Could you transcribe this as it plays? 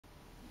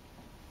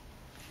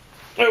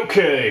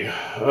Okay,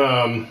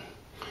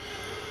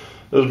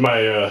 this is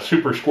my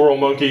Super Squirrel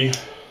Monkey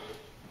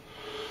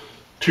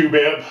tube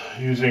amp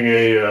using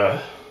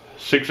a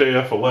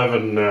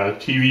 6AF11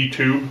 TV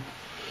tube,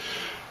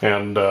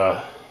 and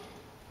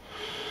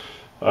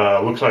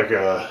looks like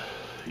a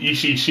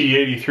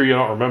ECC83. I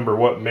don't remember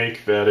what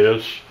make that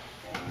is.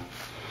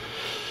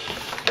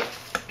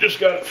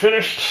 Just got it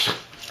finished.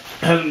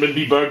 Hasn't been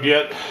debugged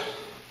yet.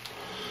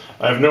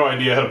 I have no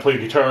idea how to play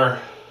guitar.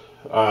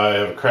 I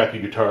have a crappy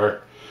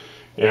guitar,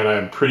 and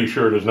I'm pretty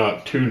sure it is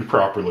not tuned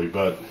properly,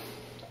 but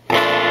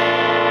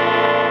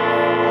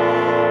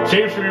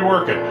seems to be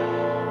working.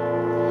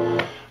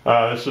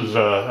 This is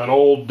an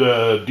old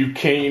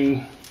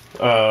Duquesne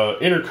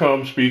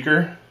intercom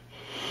speaker.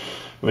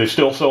 They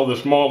still sell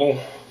this model,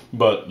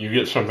 but you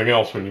get something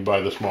else when you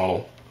buy this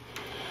model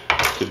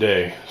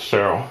today.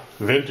 So,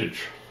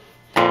 vintage.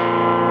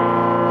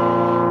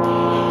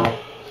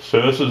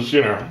 So this is,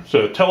 it's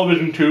a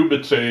television tube.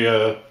 It's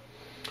a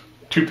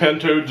 2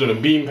 pentodes and a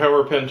beam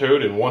power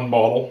pentode in one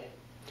model.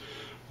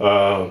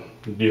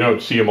 You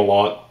don't see them a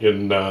lot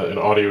in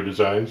audio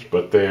designs,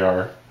 but they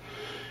are,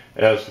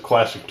 as the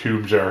classic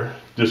tubes are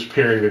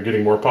disappearing, they're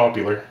getting more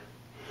popular.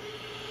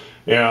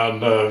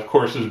 And of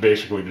course, this is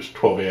basically just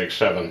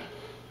 12AX7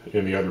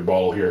 in the other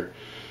bottle here.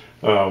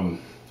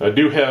 I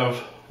do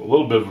have a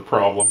little bit of a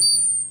problem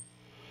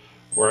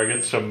where I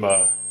get some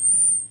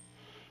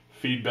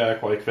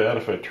feedback like that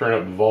if I turn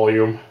up the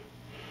volume.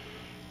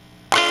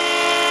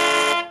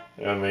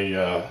 And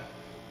I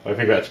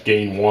think that's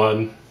gain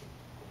 1.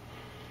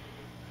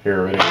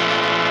 Here, ready?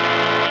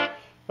 That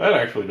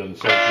actually doesn't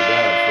sound too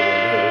bad for what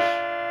it is.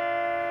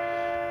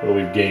 We'll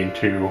leave gain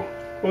 2.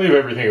 We'll leave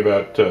everything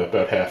about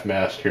half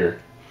mast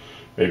here.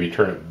 Maybe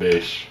turn up the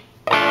bass.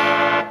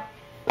 A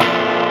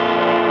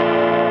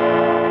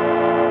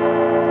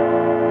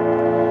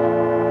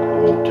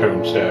little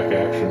tone stack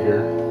action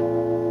here.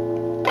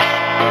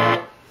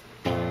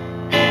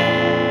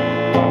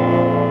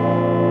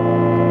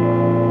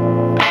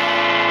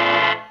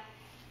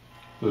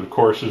 This, of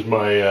course, is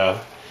my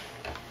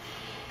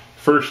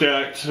first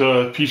act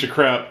piece of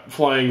crap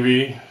flying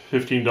V,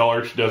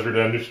 $15, Desert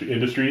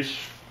Industries.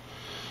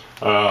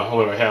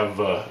 Although I have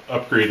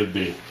upgraded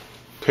the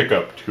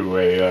pickup to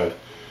a,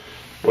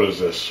 what is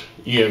this,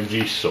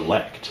 EMG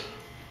Select.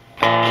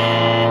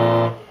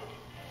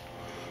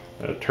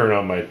 Turn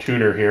on my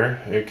tuner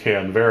here. It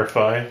can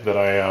verify that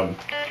I am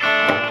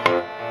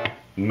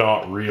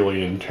not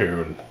really in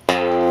tune.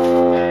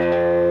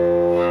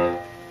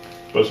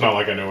 But it's not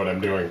like I know what I'm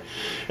doing.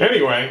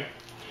 Anyway,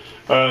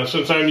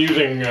 since I'm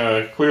using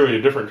clearly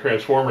a different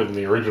transformer than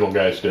the original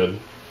guys did,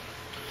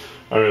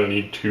 I'm going to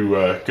need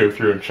to go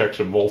through and check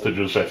some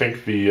voltages. I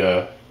think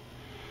the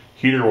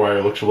heater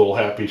wire looks a little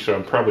happy, so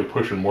I'm probably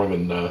pushing more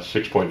than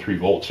 6.3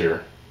 volts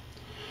here.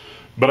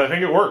 But I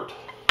think it worked.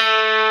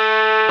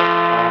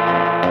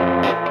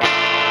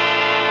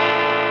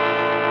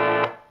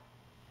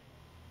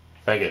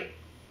 Thank you.